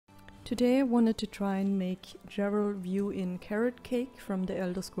Today I wanted to try and make Jerall view in carrot cake from the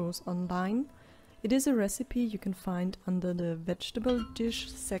Elder Scrolls Online. It is a recipe you can find under the vegetable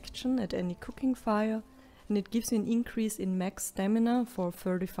dish section at any cooking fire, and it gives you an increase in max stamina for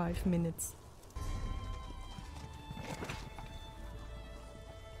 35 minutes.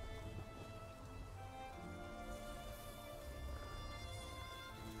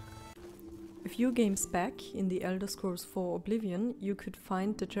 A few games back, in the Elder Scrolls 4 Oblivion, you could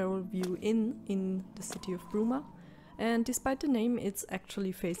find the Jerall view in the city of Bruma, and despite the name, it's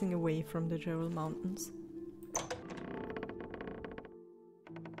actually facing away from the Jerall mountains.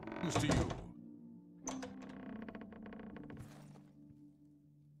 To you.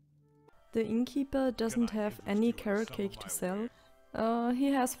 The innkeeper doesn't have any carrot cake to sell.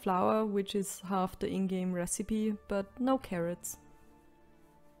 He has flour, which is half the in-game recipe, but no carrots.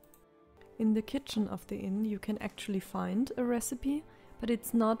 In the kitchen of the inn you can actually find a recipe, but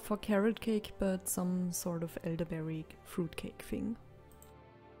it's not for carrot cake but some sort of elderberry fruitcake thing.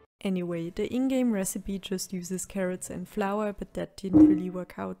 Anyway, the in-game recipe just uses carrots and flour, but that didn't really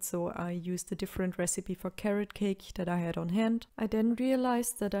work out, so I used a different recipe for carrot cake that I had on hand. I then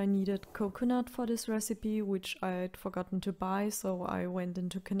realized that I needed coconut for this recipe, which I'd forgotten to buy, so I went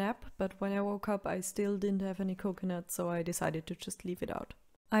and took a nap, but when I woke up I still didn't have any coconut, so I decided to just leave it out.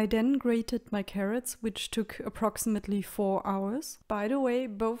 I then grated my carrots, which took approximately 4 hours. By the way,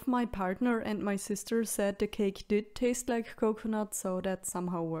 both my partner and my sister said the cake did taste like coconut, so that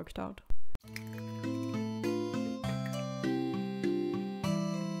somehow worked out.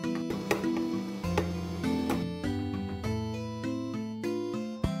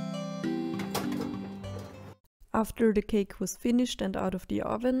 After the cake was finished and out of the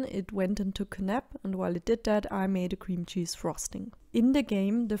oven, it went and took a nap, and while it did that, I made a cream cheese frosting. In the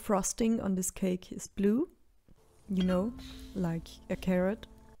game, the frosting on this cake is blue, you know, like a carrot,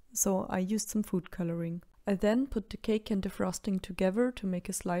 so I used some food coloring. I then put the cake and the frosting together to make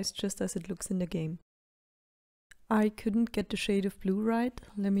a slice just as it looks in the game. I couldn't get the shade of blue right,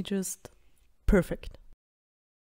 let me just... Perfect.